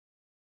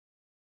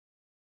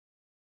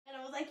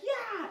was like,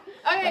 yeah.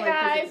 Okay,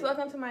 guys,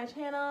 welcome to my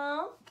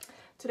channel.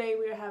 Today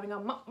we are having a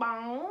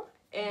mukbang,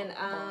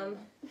 and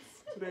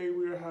Today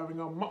we are having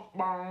a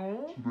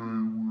mukbang.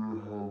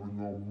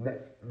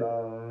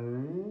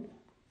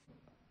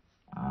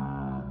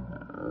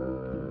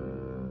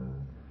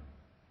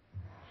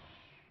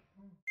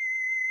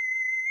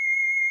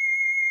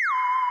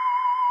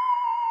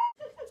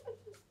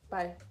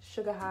 by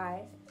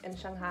Shanghai in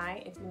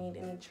Shanghai. If you need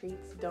any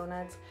treats,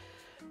 donuts,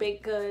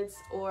 baked goods,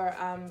 or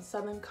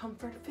southern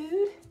comfort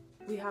food,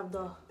 we have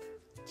the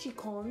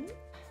chicken,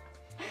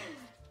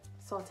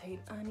 sauteed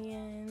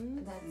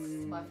onions. That's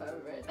my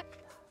favorite.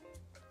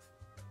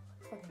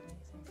 Fucking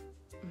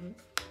amazing.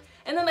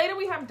 And then later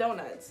we have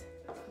donuts.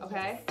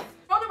 Okay.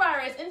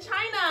 Coronavirus in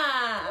China.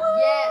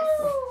 Yes.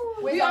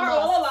 We are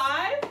all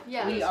alive.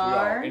 Yeah. We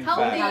are.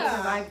 How We big? have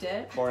survived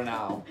it. For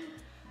now.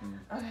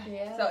 Okay.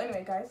 Yeah. So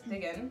anyway, guys,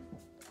 dig in.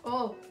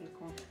 Oh.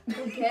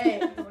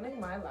 Okay. Ruining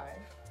my life,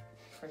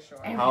 for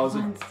sure. How is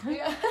it?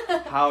 Yeah.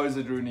 How is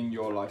it ruining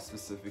your life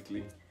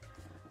specifically?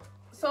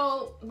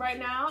 So right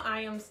now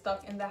I am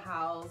stuck in the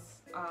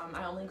house.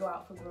 I only go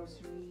out for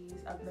groceries.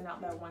 I've been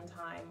out there one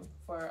time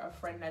for a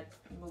friend that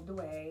moved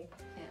away.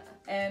 Yeah.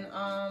 And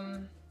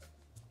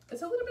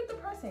it's a little bit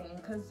depressing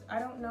because I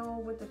don't know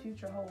what the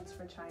future holds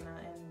for China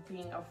and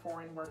being a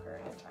foreign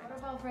worker in A lot China.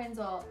 of our friends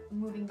are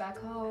moving back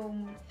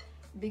home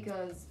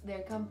because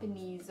their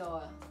companies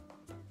are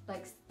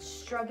like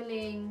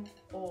struggling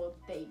or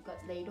they got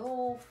laid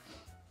off.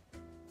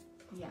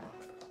 Yeah.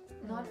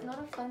 Not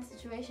a fun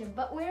situation,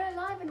 but we're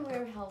alive and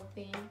we're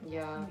healthy.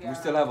 Yeah. We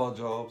still have our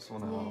jobs for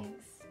now.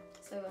 Thanks.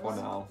 So For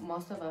now.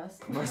 Most of us.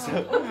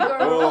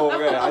 Oh,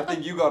 okay. I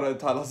think you gotta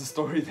tell us a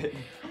story then.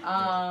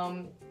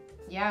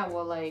 Yeah,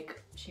 well,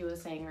 like she was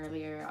saying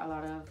earlier, a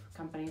lot of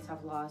companies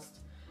have lost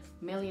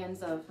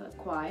millions of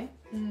kwai,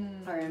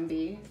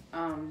 RMB,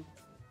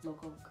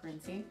 local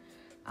currency.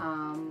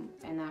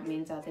 And that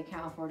means that they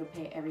can't afford to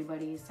pay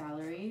everybody's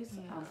salaries,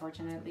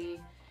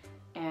 unfortunately.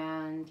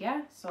 And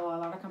yeah, so a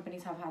lot of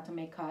companies have had to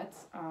make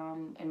cuts.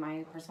 In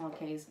my personal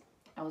case,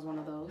 I was one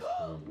of those.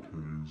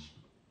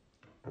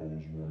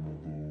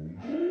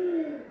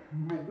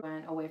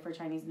 Went away for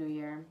Chinese New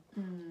Year,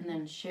 and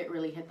then shit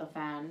really hit the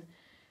fan.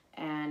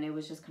 And it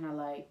was just kind of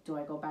like, do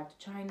I go back to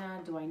China?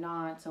 Do I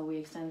not? So we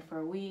extended for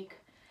a week.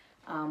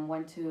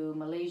 Went to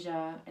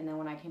Malaysia, and then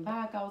when I came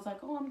back, I was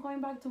like, oh, I'm going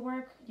back to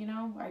work, you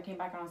know. I came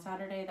back on a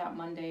Saturday. That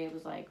Monday, it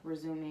was like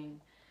resuming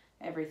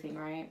everything,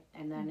 right?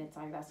 And then it's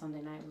like that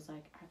Sunday night was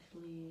like,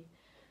 actually,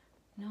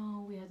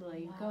 no, we had to let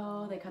you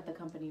go. They cut the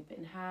company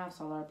in half,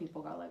 so a lot of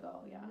people got let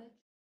go. Yeah.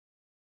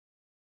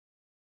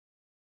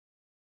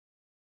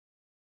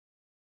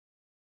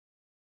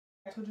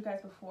 I told you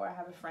guys before, I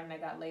have a friend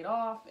that got laid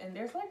off, and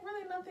there's like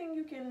really nothing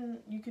you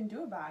can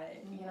do about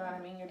it. You know what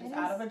I mean? You're just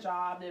out of a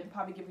job. They'll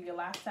probably give you your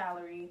last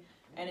salary,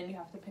 and then you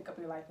have to pick up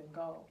your life and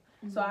go.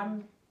 So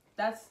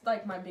that's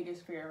like my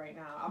biggest fear right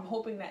now. I'm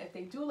hoping that if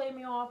they do lay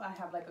me off, I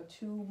have like a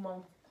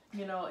 2-month,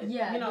 something like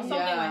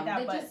that.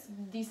 They're But just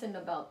decent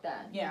about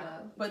that. yeah, you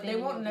know, but they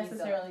extending won't your visa.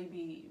 necessarily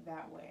be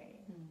that way.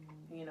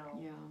 You know.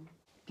 Yeah.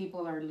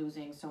 People are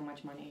losing so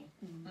much money.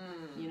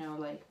 You know,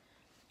 like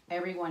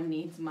everyone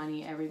needs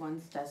money.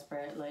 Everyone's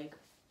desperate. Like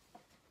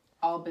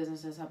all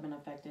businesses have been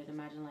affected.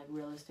 Imagine like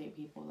real estate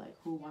people. Like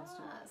who wants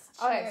to?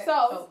 Okay,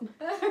 so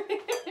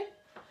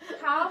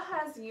how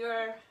has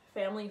your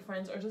family,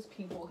 friends, or just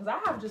people? Because I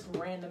have just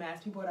random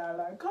ass people that are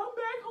like, come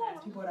back home.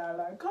 Ass people that are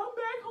like, come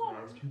back home.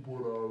 Ass people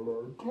that are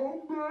like,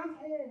 come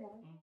back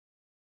home.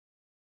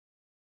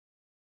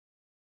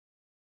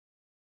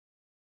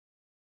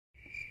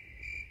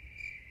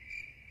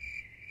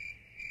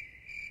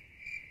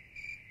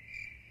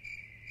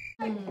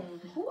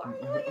 Who are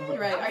you again?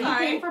 Right? Are you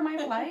Sorry. paying for my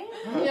flight?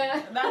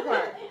 Yeah. That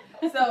part.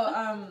 So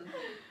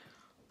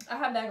I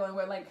have that going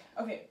where like,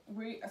 okay,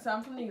 so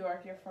I'm from New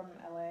York. You're from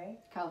LA.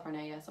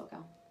 California, yeah,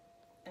 SoCal.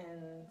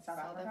 And South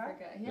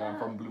Africa. Yeah, Yeah. I'm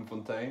from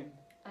Bloemfontein.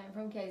 I'm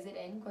from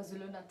KZN,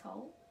 KwaZulu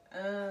Natal.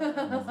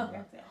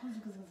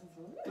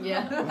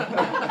 Yeah.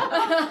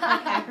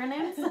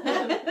 Acronyms.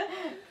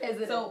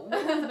 So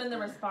what has been the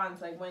response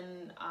like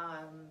when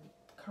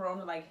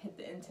Corona like hit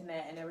the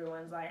internet and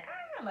everyone's like,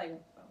 like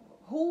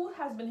who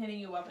has been hitting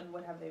you up and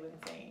what have they been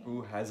saying?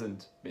 Who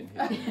hasn't been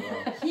hitting you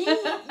up?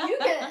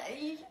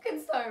 You can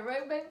start,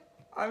 right, babe?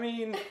 I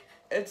mean,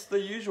 it's the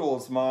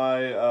usuals.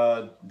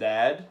 My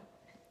dad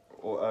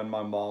and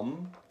my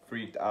mom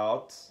freaked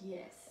out.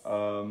 Yes.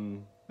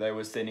 They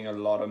were sending a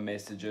lot of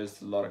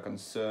messages, a lot of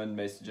concerned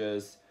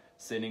messages,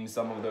 sending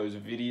some of those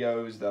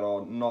videos that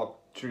are not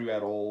true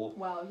at all.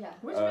 Wow, yeah.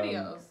 Which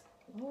videos?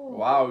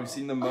 Wow, we've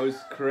seen the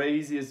most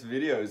craziest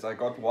videos. I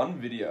got one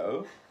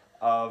video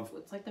of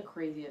It's like the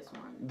craziest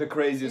one. the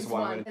craziest It's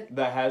one. one.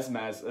 The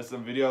hazmat. It's a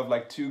video of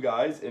like 2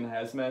 guys in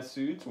hazmat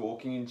suits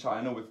walking in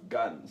China with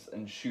guns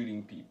and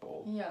shooting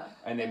people. Yeah.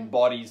 And then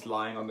bodies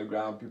lying on the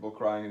ground, people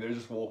crying, and they're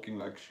just walking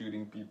like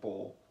shooting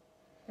people.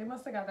 They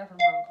must have got that from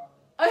Hong Kong.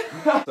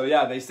 So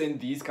yeah, they send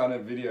these kind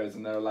of videos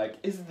and they're like,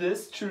 is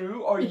this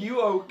true? Are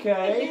you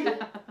okay?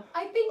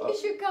 I think you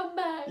should come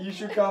back. You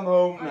should come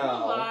home Are you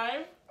now.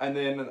 alive? And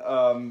then,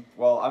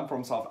 well, I'm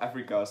from South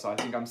Africa, so I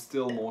think I'm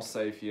still more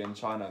safe here in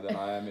China than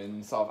I am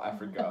in South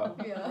Africa.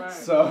 Yeah. Right.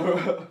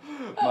 So,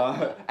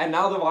 and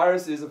now the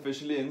virus is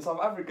officially in South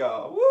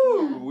Africa.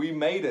 Woo! Yeah. We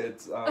made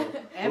it.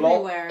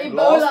 Everywhere.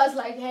 Ebola's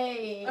like,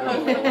 hey.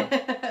 Oh.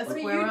 What are you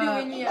Square up.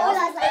 doing here?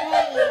 Ebola's like,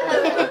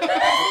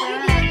 hey.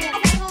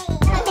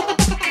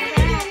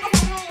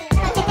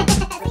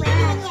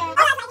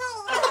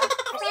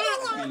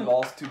 We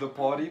lost to the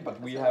party, but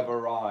we have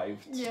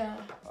arrived. Yeah.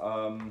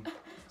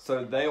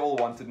 So they all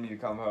wanted me to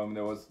come home.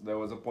 There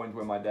was a point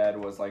where my dad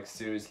was like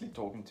seriously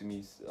talking to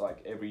me like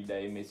every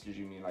day,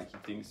 messaging me like he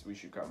thinks we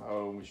should come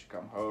home. We should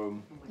come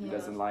home. He Yeah.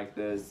 doesn't like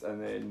this. And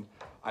then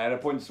I had a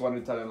point just wanted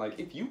to tell him like,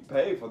 if you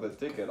pay for the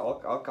ticket,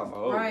 I'll come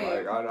home.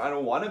 Right. Like I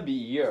don't want to be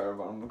here.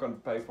 But I'm not gonna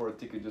pay for a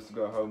ticket just to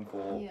go home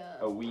for Yeah.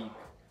 a week.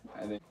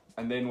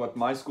 And then what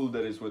my school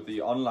did is with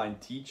the online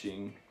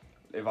teaching.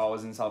 If I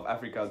was in South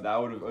Africa, that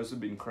would have also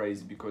been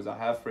crazy because I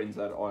have friends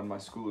that are in my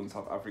school in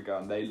South Africa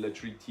and they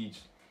literally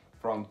teach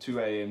from 2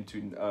 a.m.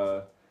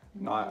 to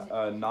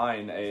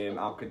 9 a.m.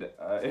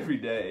 Every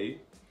day.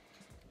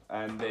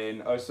 And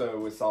then also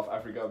with South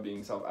Africa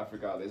being South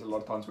Africa, there's a lot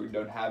of times where we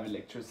don't have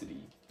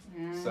electricity.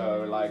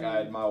 So like I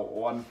had my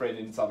one friend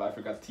in South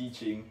Africa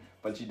teaching,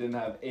 but she didn't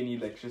have any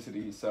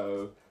electricity.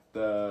 So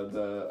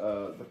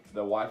the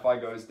Wi-Fi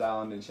goes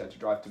down and she had to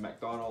drive to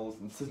McDonald's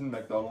and sit in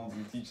McDonald's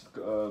and teach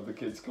the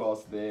kids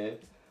class there.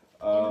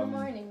 In the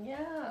morning,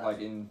 yeah.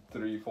 Like in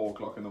 3-4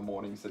 o'clock in the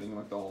morning, sitting in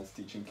McDonald's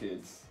teaching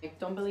kids. Like,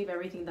 don't believe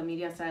everything the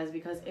media says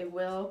because it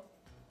will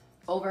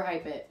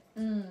overhype it.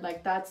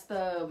 Like that's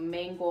the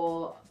main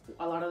goal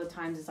a lot of the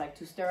times is like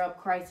to stir up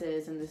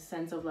crisis and this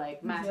sense of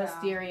like mass Yeah.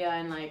 hysteria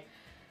and like,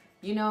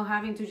 you know,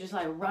 having to just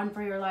like run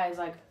for your lives.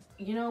 Like,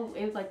 you know,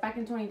 it like back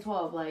in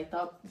 2012, like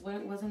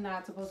wasn't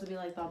that supposed to be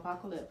like the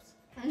apocalypse?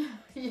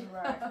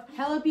 Right.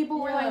 Hella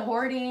people were like Yeah.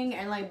 hoarding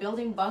and like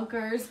building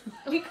bunkers.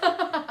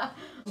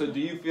 So do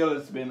you feel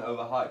it's been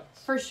overhyped?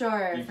 For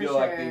sure. Do you for feel sure.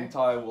 like the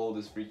entire world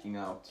is freaking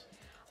out?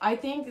 I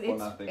think Or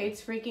nothing?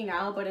 it's freaking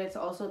out, but it's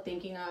also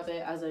thinking of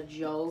it as a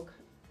joke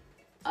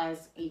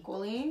as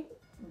equally.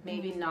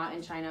 Maybe not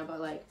in China, but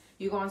like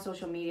you go on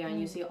social media and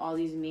you see all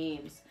these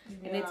memes.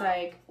 And it's Yeah.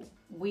 like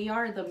we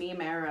are the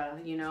meme era,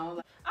 you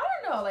know? I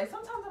don't know, like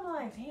sometimes I'm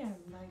like, damn,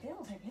 like they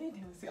don't take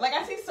anything serious. Like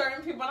I see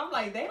certain people and I'm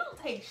like, they don't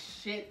take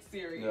shit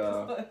serious.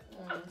 Yeah.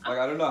 Like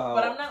I don't know how.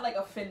 But I'm not like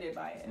offended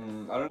by it.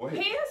 I don't.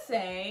 Wait.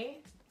 PSA,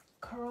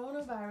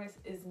 coronavirus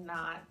is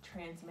not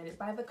transmitted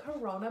by the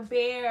corona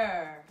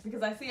bear.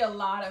 Because I see a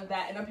lot of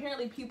that. And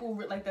apparently people,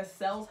 like the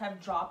cells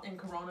have dropped in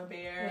corona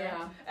bear.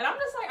 Yeah. And I'm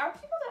just like, are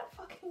people that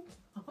fucking...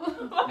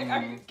 like,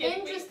 are you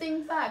kidding me?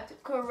 Interesting fact,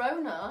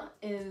 corona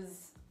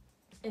is,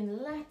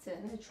 in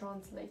Latin, it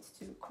translates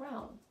to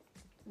crown.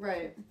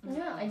 Right.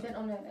 Yeah, I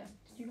didn't know that.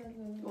 Did you guys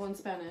know that? Well, in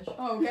Spanish.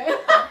 Oh, okay.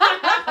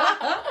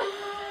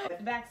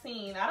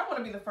 Vaccine. I don't want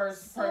to be the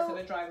first person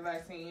to try the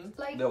vaccine.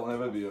 Like, There'll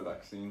never be a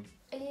vaccine.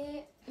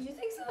 you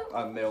think so?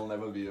 And there'll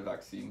never be a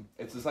vaccine.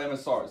 It's the same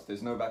as SARS.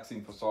 There's no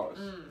vaccine for SARS.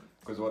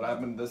 Because what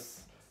happened,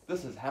 this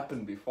has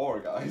happened before,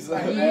 guys.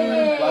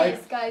 Yes,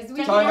 Like, guys,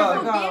 we China, are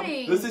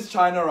forgetting. this is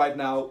China right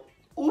now.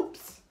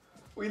 Oops.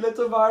 We let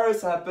a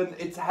virus happen.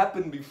 It's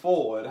happened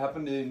before. It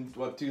happened in,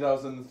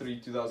 2003,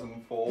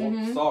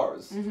 2004,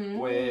 SARS.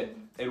 Where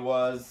it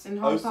was In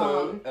Hong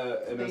also... Kong.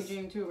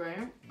 Beijing too,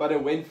 right? But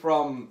it went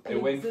from It's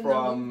in the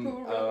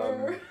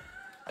Vancouver.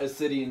 a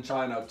city in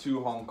China to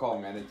Hong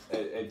Kong, and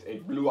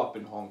it blew up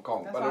in Hong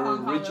Kong. That's but why it Hong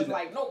Kong was originated.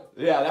 like, no.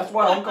 Yeah, that's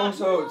why Hong Kong's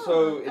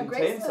so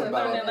intense Aggressive.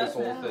 about Learn a this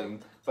whole lesson. thing.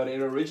 But it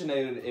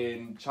originated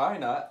in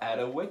China at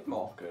a wet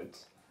market,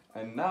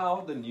 and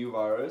now the new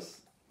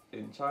virus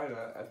in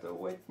China at the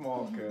wet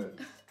market.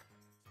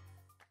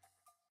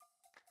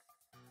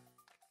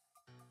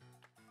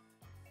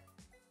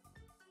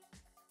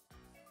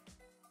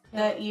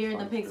 The ear,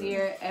 the pig's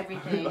ear,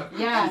 everything.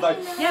 Yeah. She's like,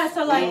 Yeah,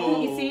 so like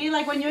you "Whoa." see,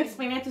 like when you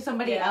explain it to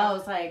somebody Yeah.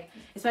 else, like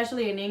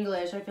especially in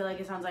English, I feel like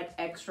it sounds like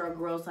extra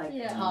gross, like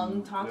Yeah.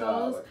 tongue Yeah,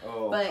 tacos. like,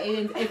 oh. But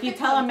if you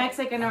tell a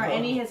Mexican or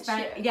any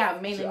Hispanic, yeah,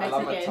 mainly I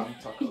love my Mexican. tongue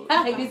tacos.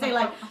 Yeah, if you say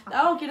like,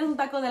 oh, quieres un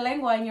taco de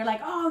lengua, and you're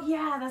like, oh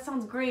yeah, that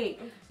sounds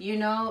great. You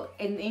know,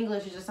 in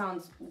English it just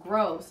sounds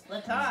gross. The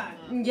time.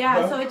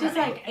 Yeah, so it just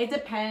like it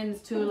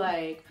depends to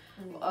like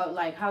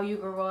how you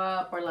grew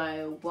up or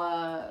like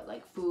what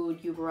like food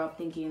you grew up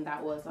thinking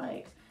that was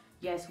like,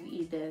 yes we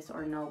eat this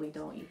or no we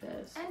don't eat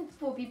this. And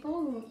for people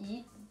who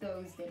eat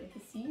those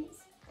delicacies,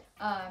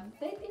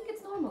 they think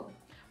it's normal.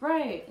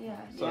 Right. Yeah.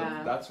 So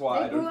Yeah. that's why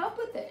They I grew don't. up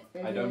with it.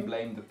 I don't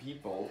blame the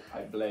people.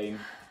 I blame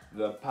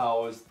the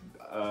powers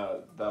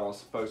that are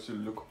supposed to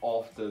look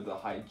after the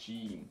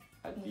hygiene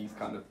at these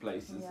kind of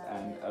places, Yeah,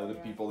 and yeah, the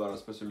yeah. people that are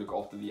supposed to look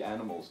after the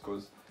animals.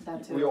 Because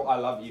That too. I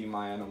love eating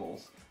my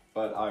animals,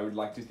 but I would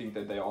like to think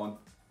that they aren't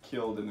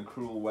killed in a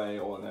cruel way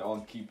or they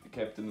aren't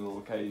kept in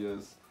little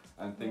cages.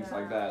 and things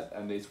like that.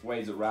 And there's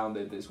ways around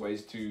it. There's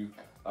ways to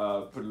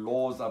put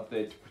laws up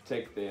there to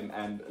protect them,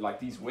 and like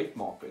these wet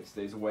markets,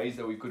 there's ways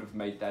that we could have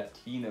made that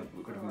cleaner.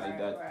 We could have made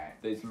that. Right.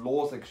 There's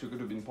laws that could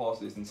have been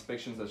passed. There's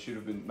inspections that should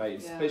have been made,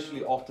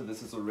 especially after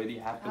this has already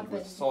happened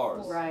with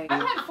SARS. Right. I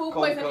had food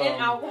poisoning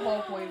and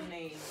alcohol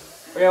poisoning.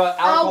 Yeah,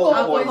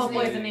 Alcohol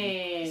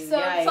poisoning. So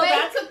Yikes.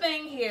 that's a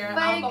thing here. Fake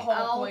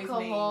Alcohol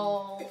poisoning.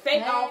 alcohol.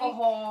 Fake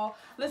alcohol.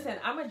 Listen,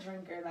 I'm a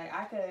drinker. Like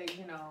I could,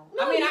 you know.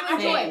 No, I mean,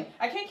 you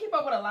I can't keep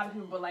up with a lot of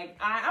people, but like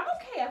I'm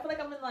okay. I feel like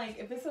I'm in like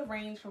if it's a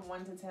range from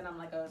 1 to 10, I'm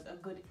like a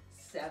good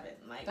 7.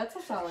 Like That's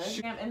a solid.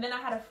 And then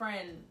I had a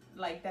friend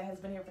like that has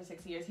been here for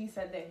 6 years. He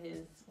said that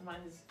one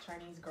of his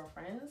Chinese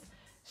girlfriends,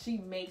 she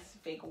makes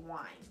fake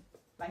wine.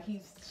 Like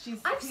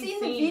I've seen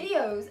the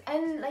videos,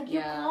 and like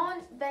you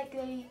can't like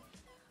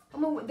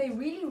they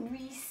really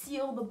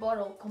reseal the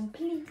bottle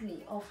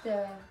completely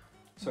after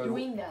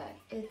doing that.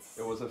 It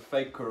was a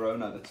fake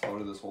Corona that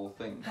started this whole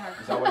thing.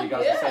 Is that what you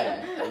guys are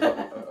saying? It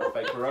was a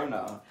fake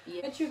Corona.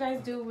 What did you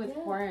guys do with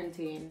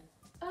quarantine?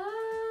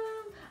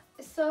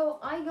 So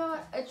I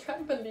got a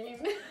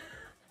trampoline.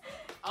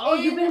 Oh,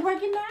 you've been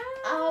working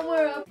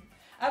out?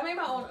 I made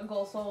my own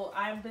goal, so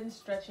I've been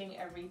stretching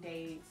every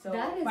day. So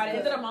That is by the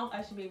end good. of the month,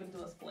 I should be able to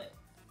do a split.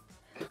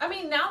 I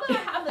mean, now that I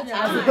have the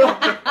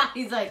time.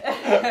 He's like,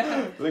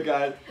 Look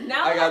at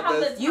Now I that got I have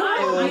this. the you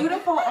have a time.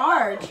 beautiful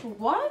arch.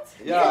 What?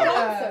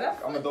 Yeah.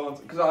 I'm a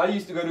dancer. Because I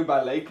used to go to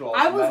ballet class.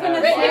 I and was they gonna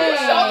had, Wait, say- can you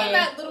show them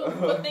that little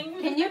foot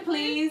thing? Can you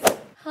please?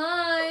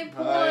 Hi,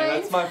 point. Hi,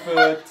 that's my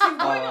foot. She's doing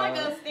like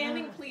a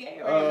standing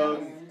plie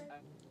right now.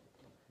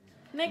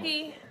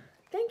 Nikki,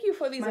 thank you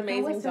for these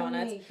amazing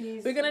donuts.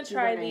 We're gonna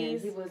try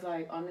these. He was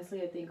like,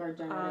 honestly, I think our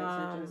genetics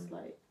are just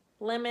like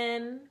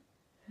Lemon,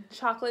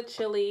 chocolate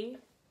chili.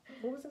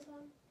 What was this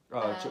one?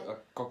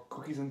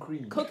 Cookies and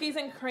cream. Cookies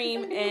and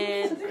cream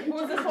and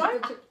what was this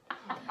one?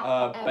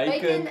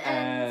 Bacon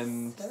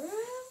and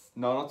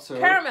no, not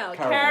syrup.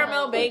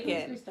 Caramel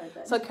bacon.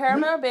 So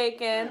caramel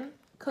bacon,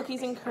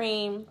 cookies and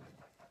cream,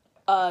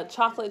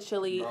 chocolate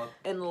chili,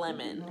 and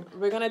lemon.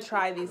 We're gonna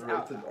try these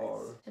out. Rated R.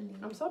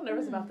 I'm so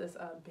nervous about this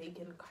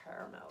bacon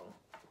caramel.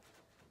 I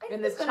think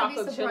And it's this gonna be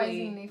chocolate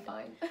surprisingly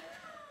fine.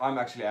 I'm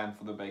actually am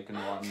for the bacon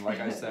one. Like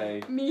I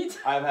say, Meat.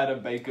 I've had a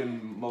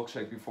bacon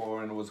milkshake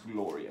before and it was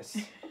glorious.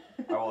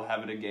 I will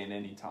have it again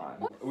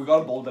anytime. We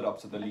gotta build it up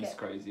to the least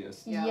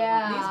craziest.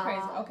 Yeah. These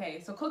crazy.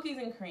 Okay, so cookies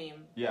and cream.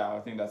 Yeah,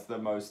 I think that's the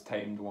most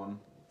tamed one.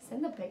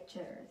 Send the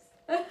pictures.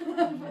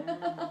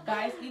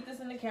 Guys, eat this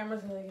in the camera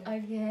so they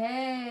can.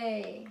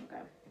 Okay.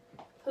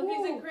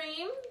 Cookies and Ooh.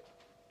 cream.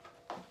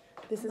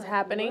 This is Like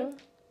happening.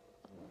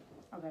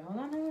 Okay, hold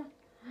on.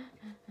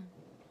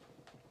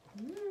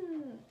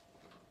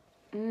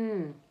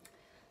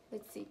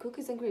 Let's see.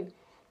 Cookies and cream.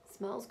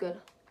 Smells good.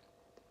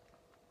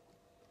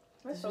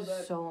 That's This so is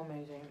good. so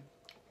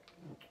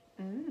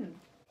amazing.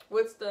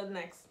 What's the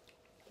next?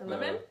 The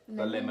lemon?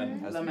 The lemon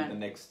has to be Lemon.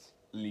 the next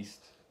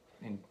least.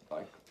 In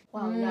like.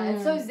 Wow, yeah,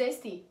 it's so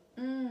zesty.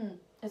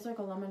 It's like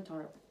a lemon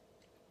tart.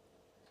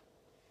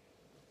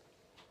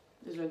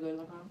 Is it good,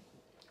 Lacan?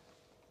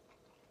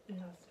 Yes.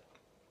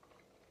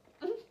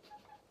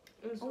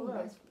 It's so Oh,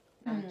 good.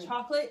 that's-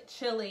 Chocolate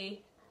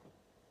chili.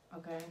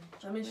 Okay.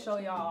 Let me show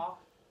y'all.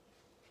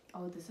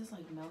 Oh, this is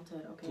like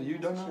melted. Okay. So you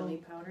it has don't know- chili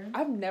powder?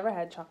 I've never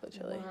had chocolate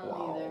chili.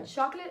 Wow. Either.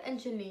 Chocolate and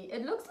chili.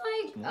 It looks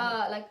like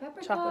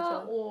paprika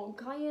Chocolate chili. or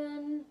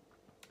cayenne.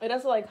 It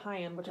does look like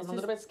cayenne, which I'm a This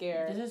little bit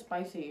scared. This is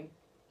spicy.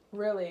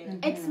 Really?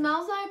 It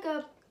smells like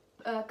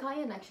a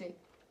cayenne actually.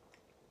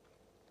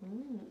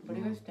 What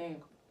do you guys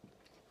think?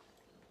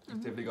 It's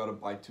definitely got a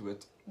bite to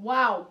it.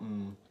 Wow.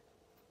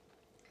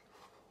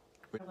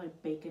 I have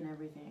like bacon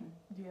everything.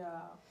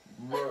 Yeah.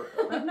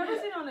 I've never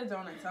seen it on a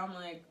donut, so I'm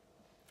like,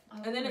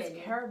 and then it's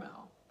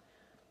caramel.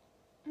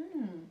 I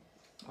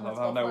Let's love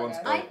how go no for it, one's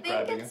guys. I think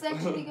grabbing it's it.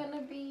 actually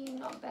gonna be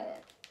not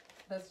bad.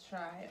 Let's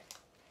try it.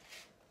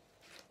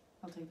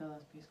 I'll take the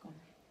last piece. Go.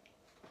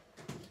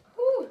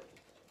 Whew.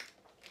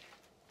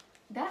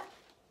 That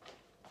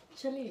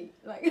chili,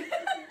 like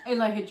It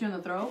like hit you in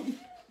the throat.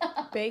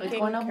 Bacon It's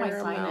going up my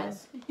caramel.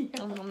 sinus.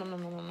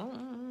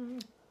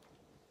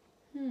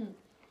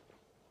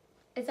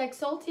 it's like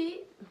salty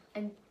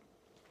and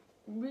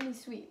really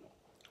sweet.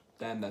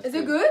 Damn, that's Is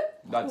it good?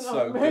 That's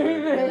so good.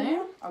 Really?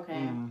 Okay.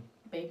 Mm,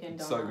 Bacon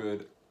donut. so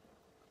good.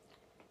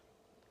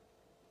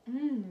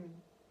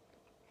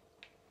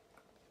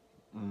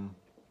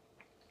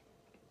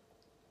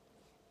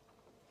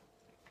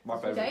 My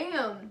favorite.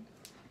 Damn.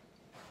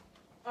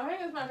 I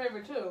think it's my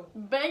favorite too.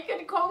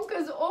 Bacon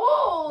conquers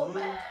all,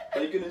 man.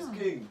 Bacon is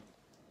king.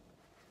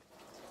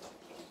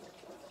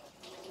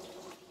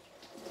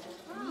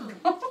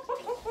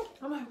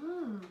 I'm like,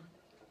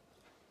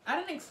 I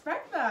didn't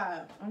expect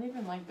that. I don't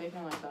even like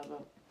bacon like that,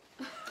 but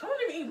I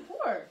don't even eat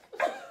pork.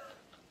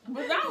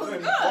 But that was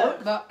Good.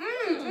 good. the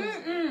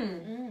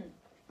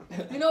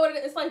You know what it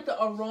is? It's like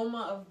the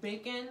aroma of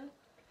bacon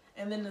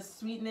and then the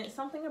sweetness.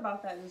 Something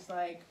about that is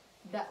like,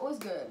 That was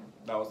good.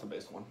 That was the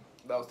best one.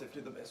 That was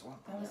definitely the best one.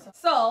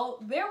 so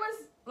there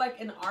was like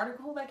an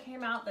article that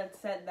came out that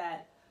said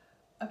that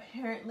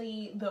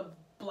apparently the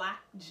black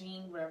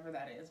jean, whatever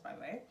that is, by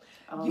the way.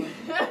 Oh.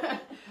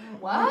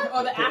 What?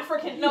 Or the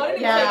African, no, I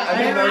didn't Yeah, say I that.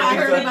 didn't know The you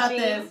African said- about jean.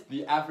 this.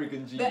 The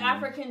African gene. The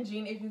African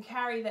gene, if you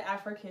carry the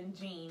African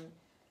gene,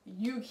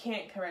 you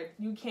can't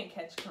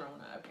catch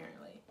corona, apparently.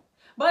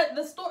 But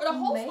the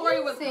whole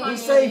story was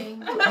Amazing.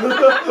 We're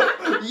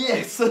safe.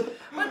 Yes.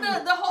 But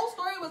the whole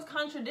story was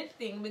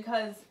contradicting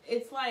because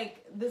it's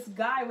like this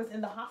guy was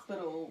in the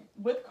hospital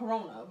with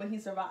corona, but he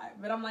survived.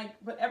 But I'm like,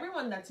 but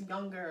everyone that's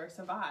younger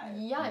survived.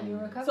 Yeah, you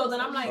recovered. So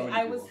then I'm like, So many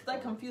I was people like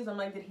survived. confused. I'm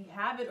like, did he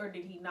have it or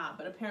did he not?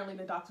 But apparently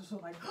the doctors were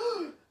like,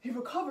 he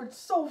recovered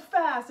so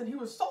fast and he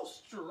was so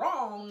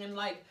strong. And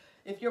like,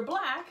 if you're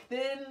black,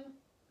 then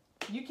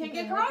you can't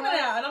get corona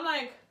now. And I'm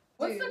like,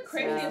 what's the Dude,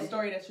 craziest seriously.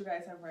 story that you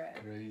guys have read?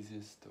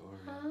 Craziest story.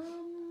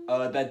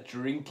 That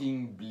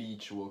Drinking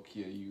bleach will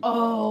cure you.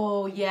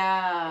 Oh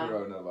yeah.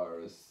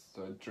 Coronavirus.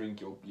 So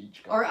drink your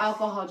bleach. Guys. Or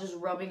alcohol, just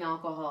rubbing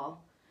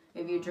alcohol.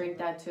 If you drink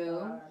that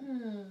too,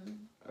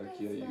 It'll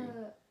cure you.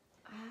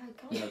 I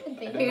can't even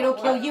think. it'll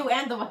kill you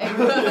and the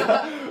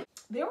virus.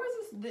 There was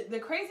the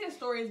craziest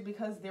story is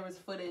because there was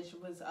footage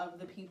was of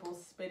the people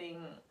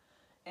spitting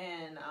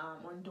and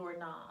on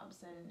doorknobs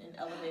and in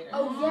elevators.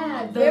 Oh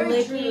yeah, The very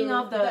licking true.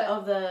 of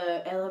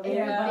the elevator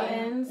Yeah.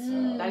 buttons.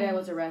 Mm. That guy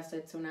was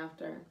arrested soon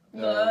after.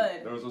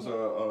 Good. There was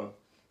also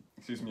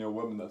a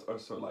woman that's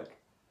also like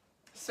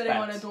Spitting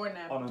on a spat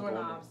doorknob. on a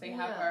Doorknobs. doorknob. They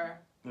have Yeah. her.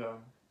 Yeah.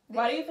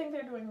 Why do you think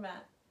they're doing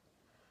that?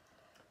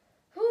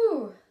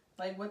 Whew.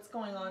 Like what's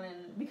going on in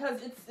because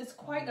it's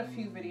quite a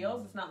few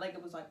videos. It's not like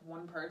it was like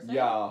one person.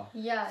 Yeah.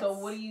 Yeah. So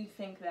it's- what do you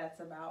think that's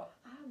about?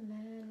 Oh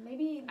man,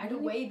 maybe I the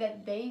don't way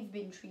that they've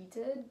been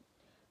treated,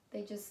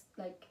 they just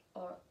like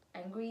are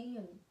angry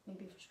and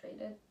maybe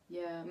frustrated.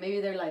 Yeah,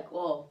 maybe they're like,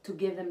 oh, to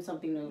give them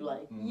something to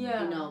like,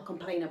 Yeah. you know,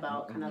 complain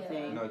about kind of Yeah.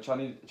 thing. No,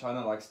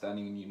 China likes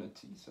standing in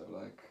unity. So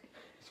like,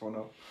 just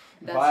wanna. If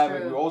That's I have it,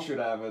 true. we all should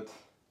have it.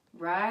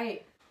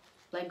 Right.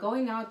 Like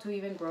going out to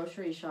even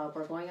grocery shop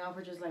or going out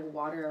for just like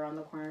water around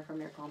the corner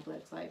from your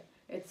complex. Like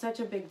it's such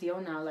a big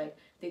deal now. Like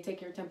they take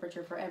your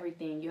temperature for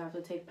everything. You have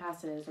to take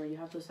passes or you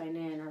have to sign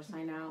in or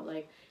sign out.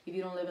 Like if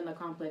you don't live in the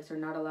complex, you're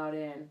not allowed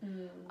in.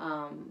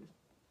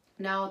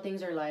 Now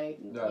things are like,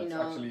 Yeah, you it's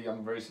know, actually,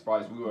 I'm very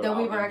surprised we were. that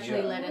we out were in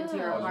actually here. let into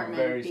your I was apartment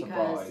very because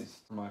surprised.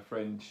 My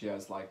friend, she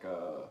has like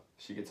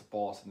she gets a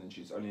pass and then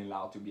she's only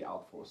allowed to be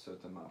out for a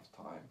certain amount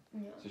of time.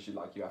 Yeah. So she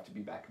like, you have to be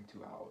back in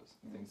 2 hours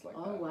and things like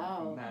Oh, that.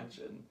 wow.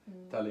 Imagine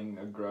telling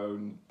a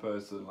grown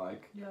person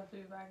like, You have to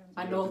be back in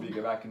I you know. have to be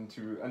back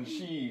into, and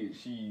she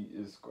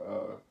is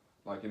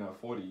like in her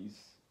 40s,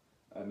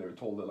 and they were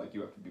told her like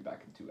you have to be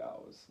back in 2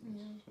 hours. And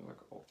she's like,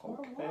 oh, Or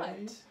okay.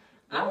 what?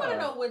 I want to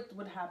Yeah. know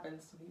what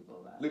happens to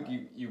people that Look,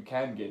 you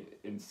can get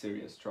in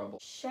serious trouble.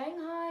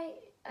 Shanghai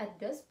at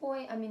this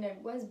point, I mean, it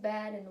was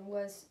bad and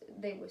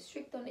they were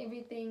strict on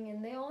everything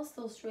and they are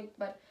still strict,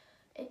 but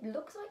it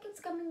looks like it's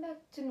coming back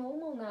to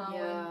normal now.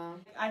 yeah.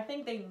 I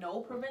think they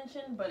know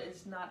prevention, but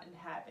it's not a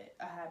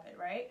habit,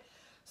 right?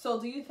 So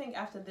do you think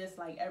after this,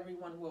 like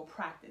everyone will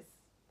practice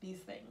these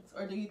things,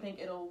 or do you think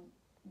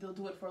they'll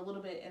do it for a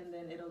little bit and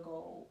then it'll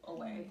go I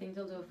away? think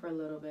they'll do it for a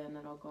little bit and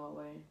then it'll go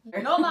away.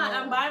 No lie,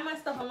 I'm buying my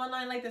stuff. I'm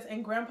online like this,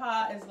 and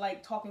Grandpa is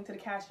like talking to the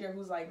cashier,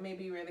 who's like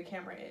maybe where the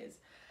camera is,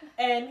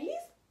 and he's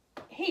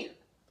here,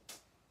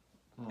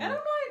 and I'm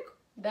like,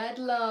 That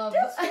love.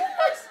 this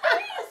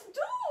serious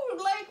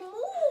dude, like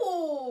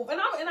move, and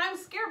I'm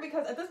scared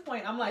because at this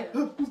point I'm like,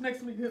 who's next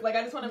to me? Like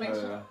I just want to make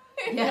sure.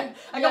 Yeah.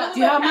 I gotta Do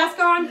you have a mask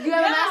on? Do you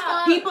have a mask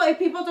on? If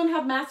people don't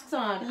have masks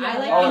on, Yeah. I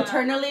like Oh.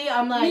 internally,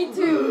 I'm like, Me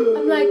too.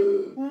 I'm like,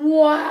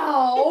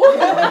 wow.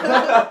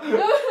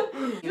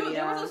 Dude,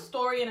 there was a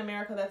story in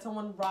America that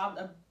someone robbed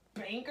a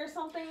bank or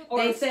something, or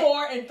They a said-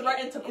 store and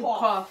threatened to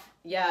cough.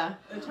 Yeah.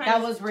 A Chinese,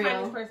 That was real.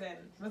 Chinese person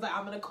was like,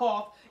 I'm gonna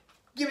cough.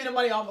 Give me the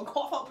money, I'm gonna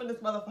cough up in this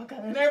motherfucker.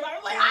 And everybody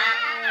was like,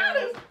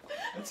 ah!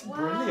 That's Wow.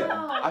 brilliant.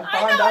 I I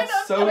find know,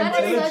 that so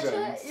That is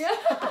intelligent. such a,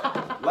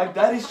 yeah. Like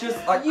that is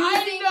just like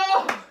Using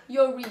know.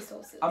 your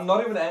resources. I'm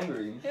not even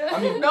angry. I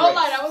mean, No great.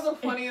 lie, that was the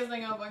funniest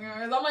thing I've ever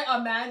heard. I'm like,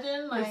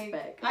 imagine, like,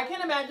 Respect. I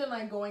can't imagine,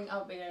 like, going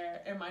out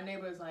there and my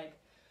neighbor's like,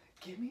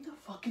 give me the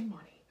fucking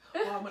money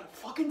or I'm gonna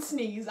fucking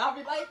sneeze. I'll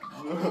be like,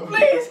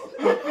 please.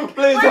 Please,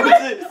 Wait, let me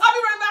see. I'll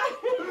be right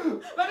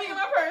back. Let me get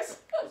my purse.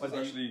 It's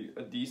actually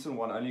a decent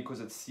one only because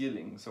it's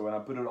sealing. So when I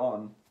put it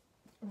on,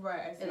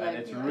 Right, I see. It and like-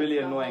 it's yeah, really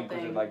the whole annoying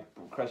because it thing.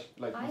 like crash.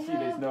 Like I you see,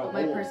 there's have no.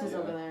 My hole purse is here.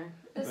 over there.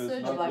 The There's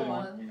surgical nothing.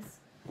 ones.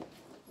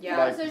 Yeah.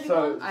 Like, surgical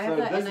so, ones? I have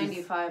so the this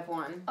is N95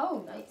 one.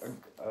 Oh, nice.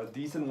 a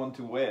decent one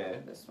to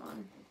wear. This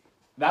one.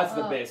 That's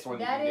the Oh, best one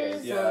you that can get.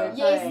 is- Yeah.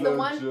 Yes, the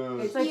one.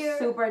 Legit. It's like Here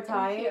super and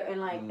tight here. and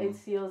like Mm. it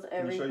seals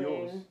Can you show yours?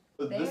 everything.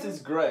 But this There.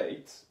 is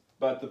great,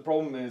 but the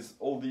problem is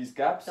all these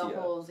gaps The here.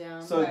 holes, yeah.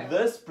 So Right.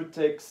 this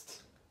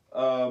protects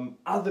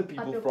other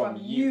people Other from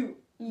you.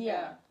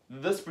 Yeah.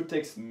 This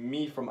protects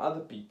me from other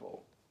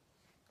people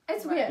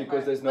It's Right. weird.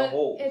 because there's no but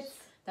holes. It's,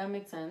 That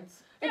makes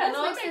sense. Yeah, does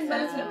no, make it makes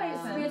sense, sense. but It makes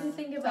it's sense. weird to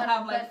think To about.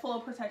 have like but-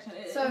 full protection.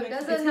 So makes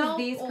does sense. it Because help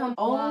these or- come.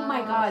 Oh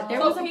my God! There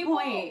So was a people-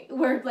 point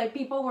where like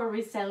people were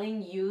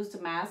reselling used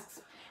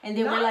masks, and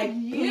they were like,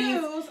 please.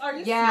 use. Are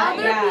you Yeah,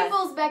 serious? Other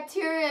people's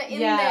bacteria in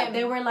them.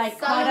 They were like,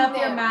 Some cut up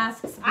your them.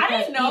 masks. I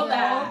didn't because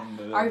know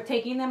people that. are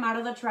taking them out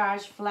of the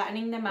trash,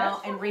 flattening them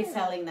out, That's and fine.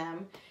 reselling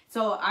them.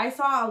 So I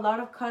saw a lot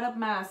of cut up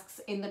masks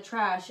in the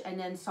trash and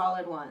then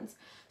solid ones.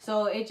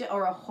 So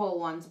or whole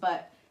ones,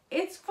 but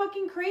it's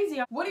fucking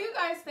crazy. What do you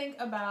guys think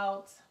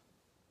about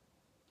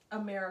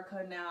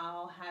America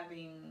now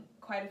having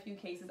quite a few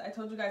cases? I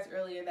told you guys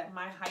earlier that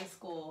my high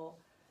school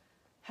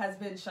has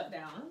been shut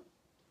down.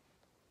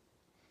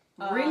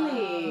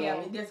 Really?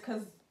 Yeah, there's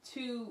because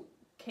 2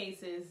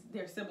 cases,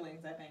 they're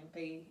siblings, I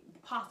think.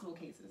 Possible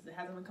cases. It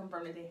hasn't been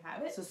confirmed that they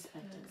have it.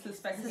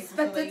 Suspected cases.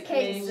 So they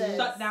cases.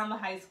 shut down the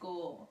high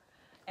school.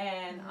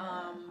 And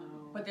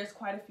but there's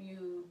quite a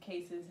few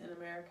cases in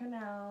America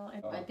now.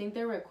 And I think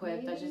they're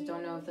equipped. I just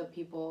don't know if Maybe. the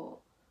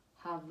people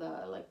have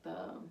the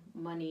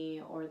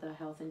money or the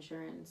health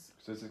insurance.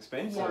 So it's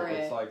expensive. For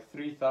It's it. like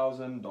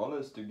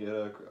 $3,000 to get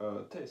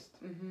a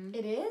test. Mm-hmm.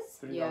 It is?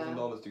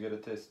 $3,000 to get a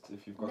test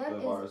if you've got That the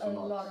is virus a or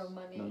not lot of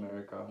money. in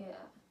America. Yeah.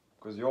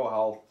 Because your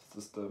health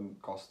system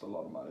costs a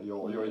lot of money.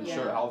 Your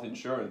Yeah. health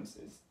insurance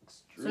is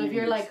So extremely if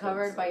you're like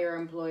covered expensive. by your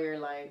employer,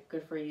 like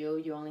good for you.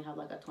 You only have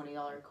like a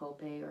 $20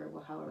 copay or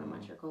however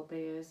much your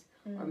copay is,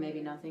 or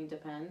maybe nothing,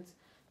 depends.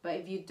 But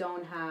if you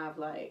don't have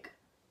like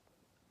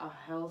a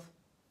health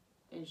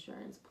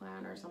insurance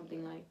plan or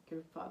something, like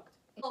you're fucked.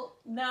 Well,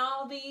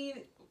 now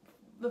the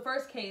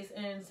first case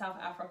in South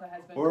Africa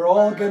has been We're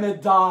all confirmed. gonna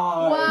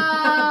die.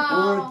 Wow.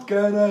 We're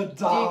gonna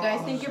die. Do you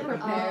guys think you're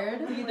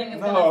prepared? Do you think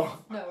it's No.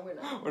 No, we're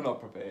not. We're not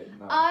prepared.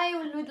 No.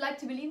 I would like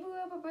to believe we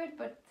were prepared,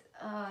 but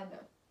no.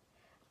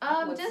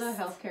 What's just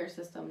the healthcare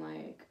system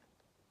like?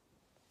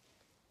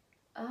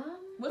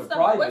 What's The the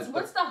private,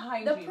 what's the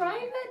hygiene? the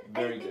private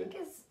Very I think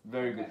good. is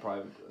Very good Okay.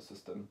 private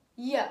system.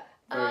 yeah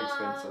Very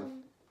expensive.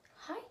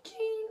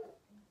 hygiene.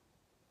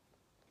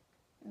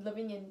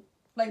 Living in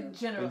Like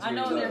general. It's I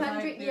know really there's good. like,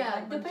 country, there's yeah,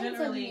 like, but depends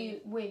on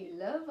generally, where you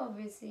live.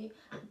 Obviously,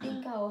 I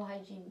think our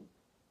hygiene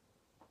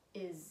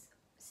is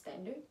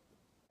standard.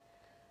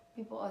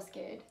 People are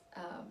scared.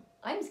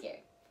 I'm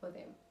scared for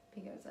them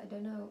because I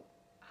don't know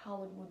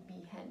how it would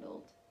be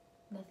handled.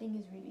 Nothing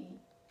is really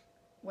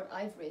what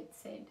I've read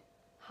said.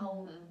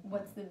 How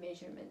what's the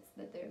measurements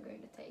that they're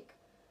going to take?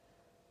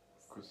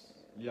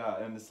 Yeah,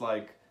 and it's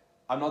like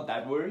I'm not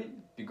that worried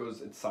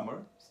because it's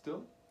summer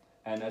still,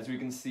 and as we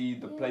can see,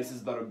 the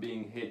places that are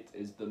being hit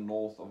is the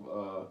north of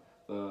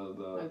the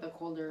Like the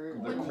colder. the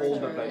Winter,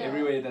 colder place. yeah.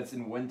 Everywhere that's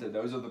in winter,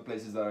 those are the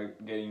places that are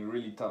getting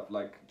really tough,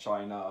 like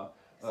China,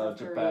 South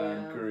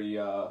Japan, Korea.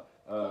 Korea,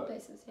 Cool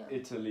places, yeah.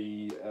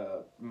 Italy,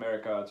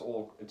 America.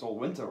 It's all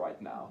winter right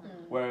now.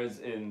 Whereas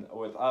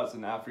with us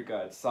in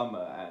Africa, it's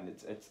summer, and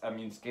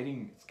it's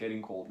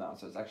getting cold now.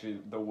 So it's actually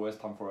the worst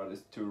time for us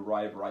is to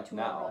arrive right To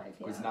now arrive,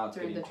 because yeah. now it's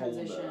During getting the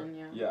colder.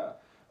 transition, Yeah.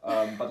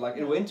 But like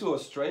it went to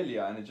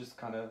Australia, and it just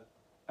kind of.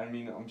 I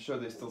mean, I'm sure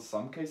there's still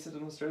some cases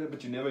in Australia,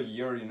 but you never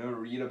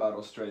read about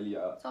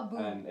Australia, Taboo.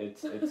 and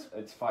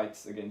it's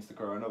fights against the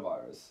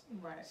coronavirus.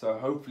 right. So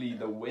hopefully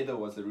the weather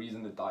was the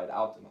reason it died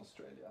out in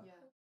Australia. Yeah.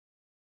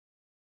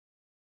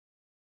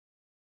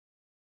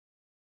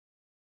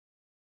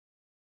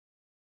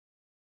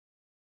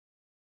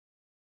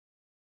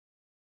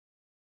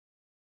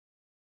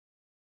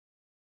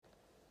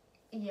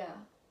 Yeah,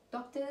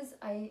 doctors.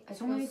 I So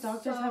feel many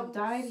doctors have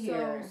died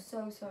here.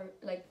 So sorry.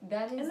 Like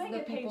that is And they the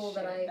get paid people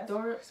that shit. I. That's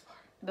Door- the worst part.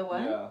 The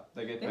what? Yeah,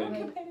 they get They paid. don't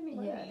get paid any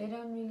money. Yeah, they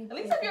don't really. At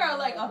least pay if you're them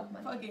like lot a of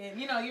money. fucking,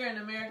 you're in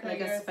America, Like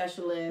you're a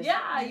specialist.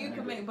 yeah, you Yeah.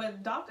 can make,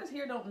 but doctors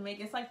here don't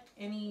make. It's like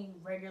any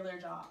regular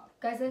job.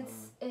 Guys,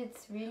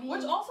 it's really.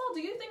 Which also,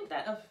 do you think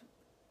that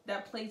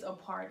that plays a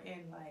part in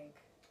like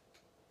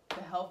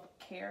the health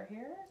care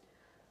here?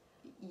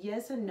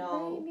 Yes and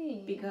no.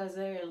 Maybe. Because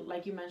they're,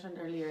 like you mentioned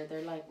earlier,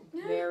 they're like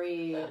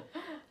very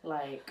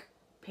like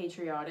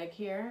patriotic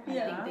here. I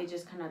Yeah. think they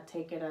just kind of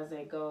take it as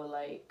they go,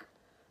 like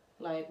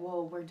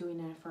well, we're doing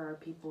it for our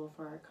people,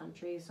 for our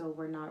country, so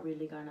we're not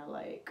really gonna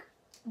like.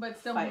 But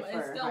still, Fight it's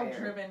for still higher.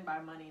 driven by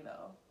money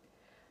though.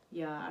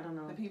 Yeah, I don't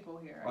know. The people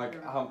here are Like,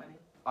 driven how- by money.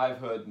 I've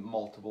heard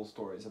multiple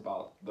stories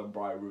about the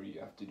bribery you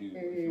have to do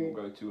if you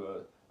go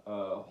to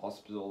a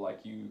hospital. Like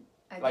you,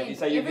 I like think you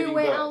say you're giving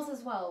everywhere birth. else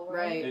as well,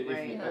 right? Right.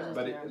 If you, Yeah.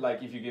 but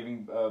like if you're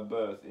giving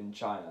birth in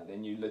China,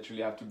 then you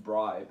literally have to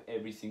bribe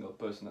every single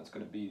person that's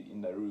going to be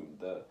in the room.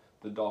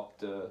 The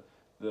doctor,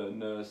 the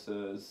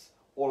nurses,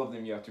 all of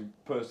them. You have to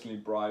personally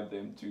bribe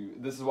them to.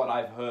 This is what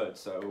I've heard.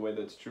 So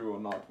whether it's true or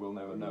not, we'll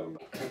never know.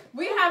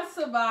 We have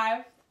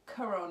survived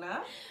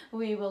Corona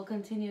We will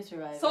continue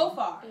surviving. so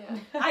far. Yeah.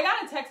 I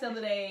got a text the other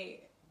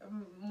day.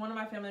 One of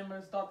my family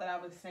members thought that I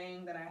was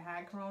saying that I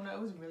had Corona. It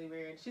was really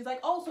weird. She's like,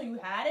 "Oh, so you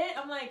had it?"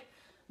 I'm like,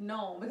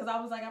 "No," because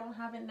I was like, "I don't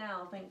have it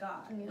now, thank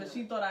God." Yeah. But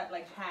she thought I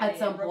like had At it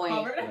some and point.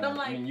 recovered. And Yeah, I'm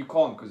like, I mean, you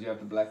can't because you have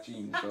the black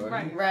gene. So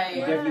Right. Right.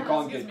 you definitely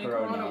can't Excuse get me,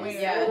 corona. corona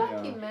weird. Yeah. So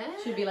lucky, man.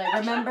 Should be like,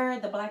 remember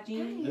the black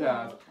gene?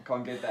 Yeah,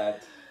 can't get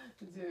that.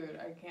 dude,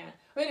 I can't.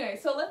 But anyway,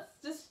 so let's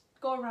just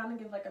go around and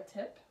give like a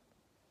tip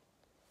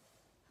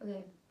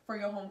Okay. for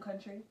your home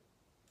country.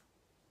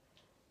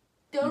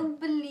 Don't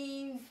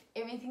believe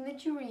everything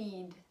that you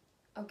read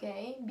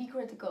Okay, be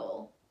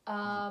critical.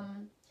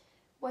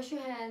 Wash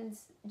your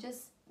hands.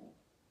 Just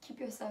keep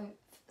yourself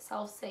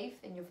safe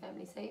and your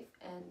family safe,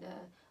 and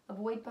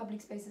avoid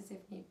public spaces if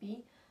need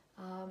be.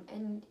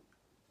 And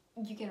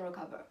you can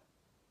recover.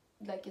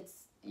 Like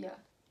it's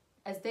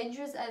as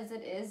dangerous as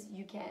it is,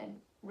 you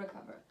can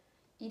recover.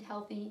 Eat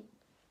healthy,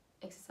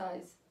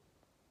 exercise,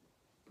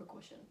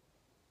 precaution.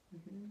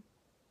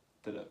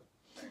 Ditto.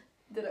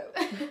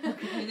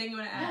 Anything you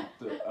want to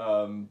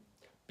add?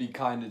 Be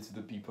kinder to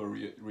the people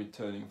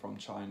returning from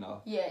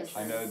China. Yes.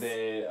 I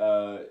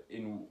know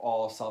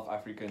all South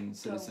African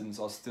citizens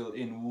are still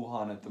in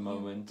Wuhan at the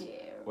moment,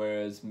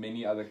 whereas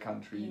many other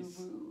countries.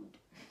 You rude.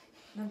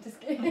 No, I'm just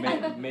kidding.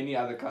 Many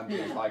other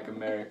countries like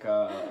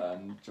America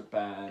and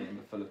Japan and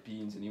the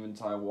Philippines and even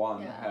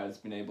Taiwan has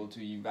been able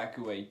to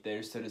evacuate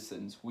their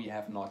citizens. We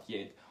have not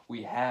yet.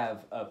 We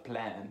have a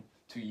plan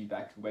to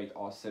evacuate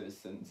our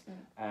citizens,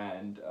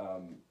 and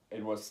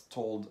it was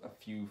told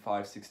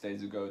 5-6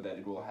 days ago that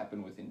it will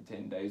happen within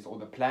 10 days, or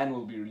the plan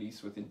will be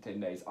released within 10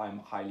 days. I'm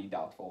highly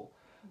doubtful.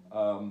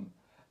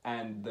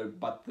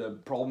 But the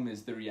problem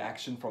is the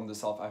reaction from the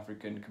South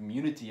African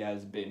community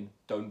has been,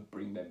 don't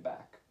bring them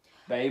back.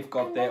 They've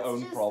got their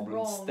own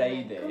problems.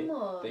 Stay there.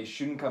 They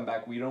shouldn't come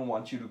back. We don't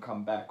want you to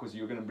come back because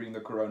you're going to bring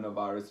the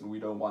coronavirus, and we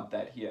don't want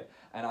that here.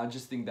 And I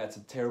just think that's a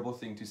terrible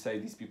thing to say.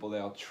 These people, they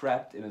are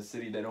trapped in a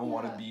city they don't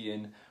want to be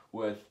in,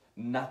 with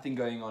nothing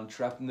going on,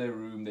 trapped in their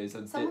room. There's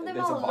a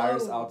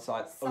virus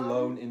outside,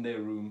 alone in their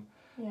room.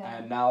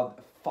 And now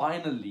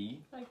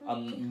finally, a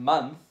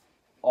month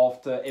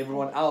after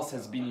everyone else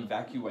has been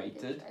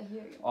evacuated,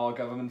 our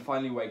government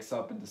finally wakes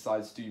up and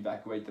decides to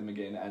evacuate them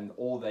again, and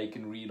all they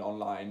can read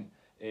online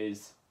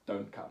is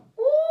don't come.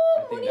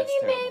 I think that's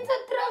terrible.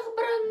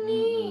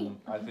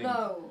 I think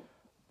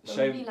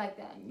don't be like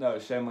that. No,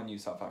 shame on you,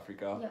 South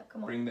Africa. Yeah,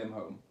 come on. Bring them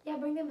home. Yeah,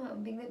 bring them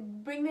home.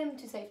 Bring them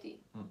to safety.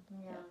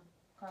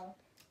 Carl?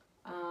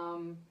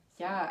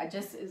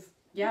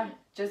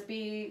 Just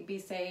be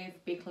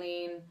safe, be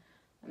clean.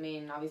 I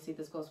mean, obviously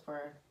this goes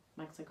for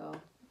Mexico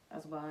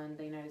as well, and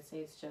the United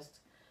States. Just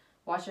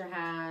wash your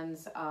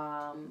hands.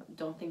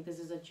 Don't think this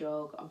is a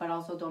joke, but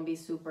also don't be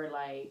super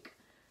like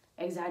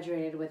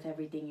exaggerated with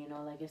everything, you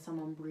know, like if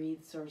someone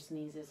breathes or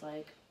sneezes,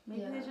 like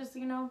maybe they just,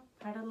 you know,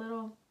 had a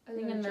little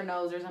thing in their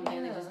nose or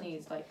something, they just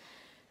sneeze. Like,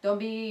 don't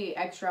be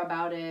extra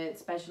about it,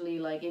 especially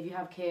like if you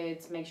have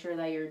kids, make sure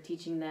that you're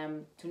teaching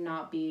them to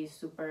not be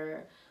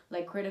super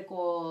like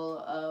critical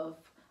of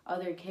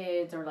other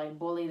kids or like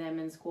bully them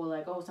in school,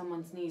 like, oh,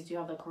 someone sneezed, you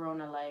have the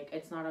corona. Like,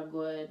 it's not a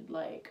good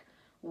like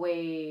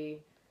way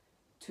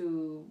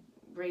to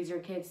raise your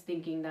kids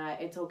thinking that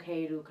it's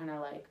okay to kind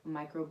of like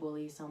micro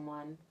bully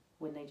someone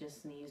when they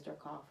just sneezed or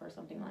cough or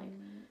something. Like,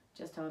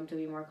 just tell them to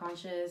be more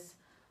conscious,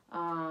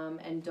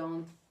 and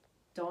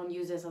don't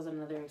use this as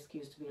another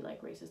excuse to be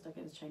like racist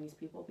against Chinese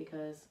people,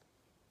 because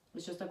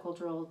it's just a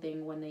cultural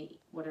thing. When they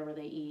whatever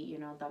they eat, you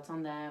know, that's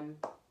on them.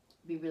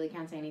 We really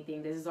can't say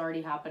anything. This is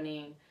already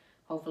happening.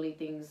 Hopefully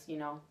things, you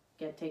know,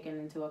 get taken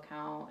into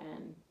account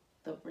and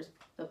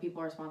the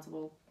people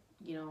responsible,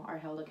 you know, are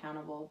held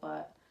accountable.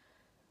 But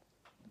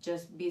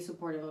just be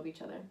supportive of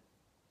each other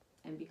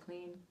and be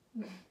clean.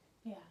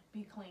 Yeah,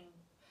 be clean.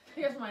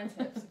 Here's my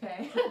tips,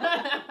 okay?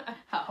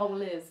 A whole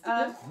list.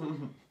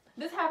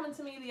 This happened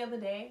to me the other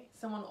day.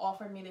 Someone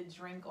offered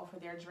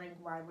their drink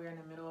while we were in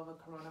the middle of a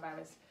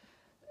coronavirus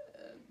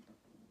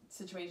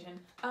situation.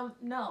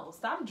 No,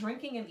 stop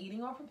drinking and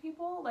eating off of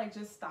people. Like,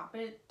 just stop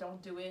it. Don't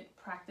do it.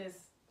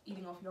 Practice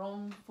eating off your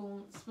own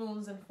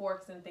spoons and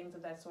forks and things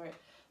of that sort.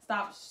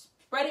 Stop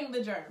spreading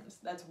the germs.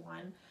 That's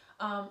one.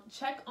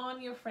 Check on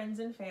your friends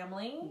and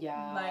family.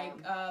 Yeah.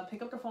 Like,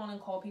 pick up the phone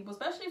and call people,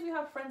 especially if you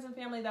have friends and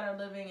family that are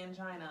living in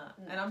China.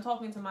 And I'm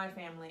talking to my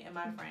family and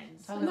my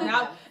friends.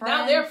 Now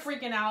they're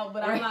freaking out,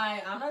 but I'm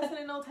like, I'm not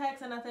sending no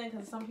text or nothing,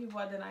 because some people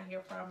I did not hear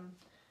from.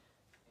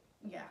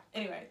 Yeah.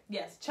 Anyway,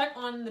 yes. Check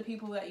on the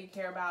people that you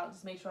care about.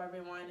 Just make sure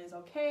everyone is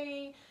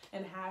okay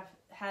and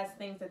has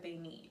things that they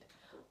need.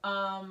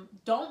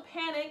 Don't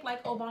panic,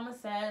 like Obama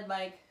said.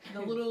 Like,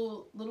 the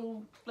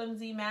little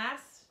flimsy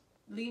masks,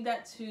 leave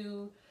that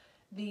to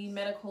the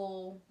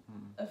medical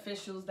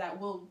officials that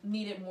will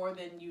need it more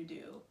than you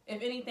do.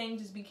 If anything,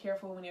 just be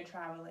careful when you're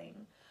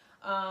traveling.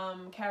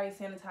 Carry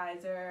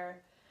sanitizer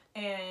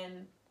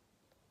and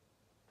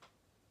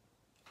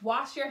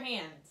wash your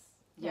hands.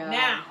 Yeah.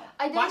 Now.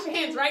 Wash your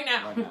hands right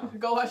now.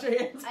 Go wash your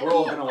hands. We're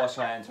all gonna wash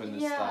our hands when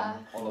this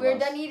done. We're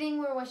done eating,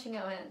 we're washing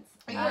our hands.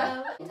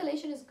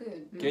 Ventilation is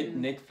good. Get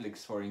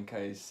Netflix for in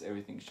case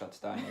everything shuts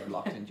down and you're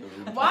locked into your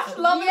room. Watch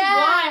Love is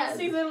Blind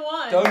season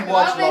 1. Don't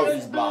watch Love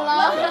is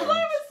Blind.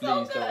 Please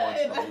don't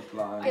watch Love is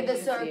Blind. Okay, the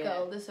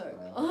circle.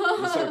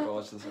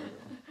 Watch the circle.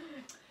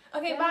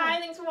 Okay, bye.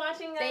 Thanks for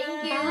watching, guys.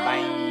 Thank you.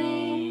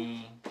 Bye.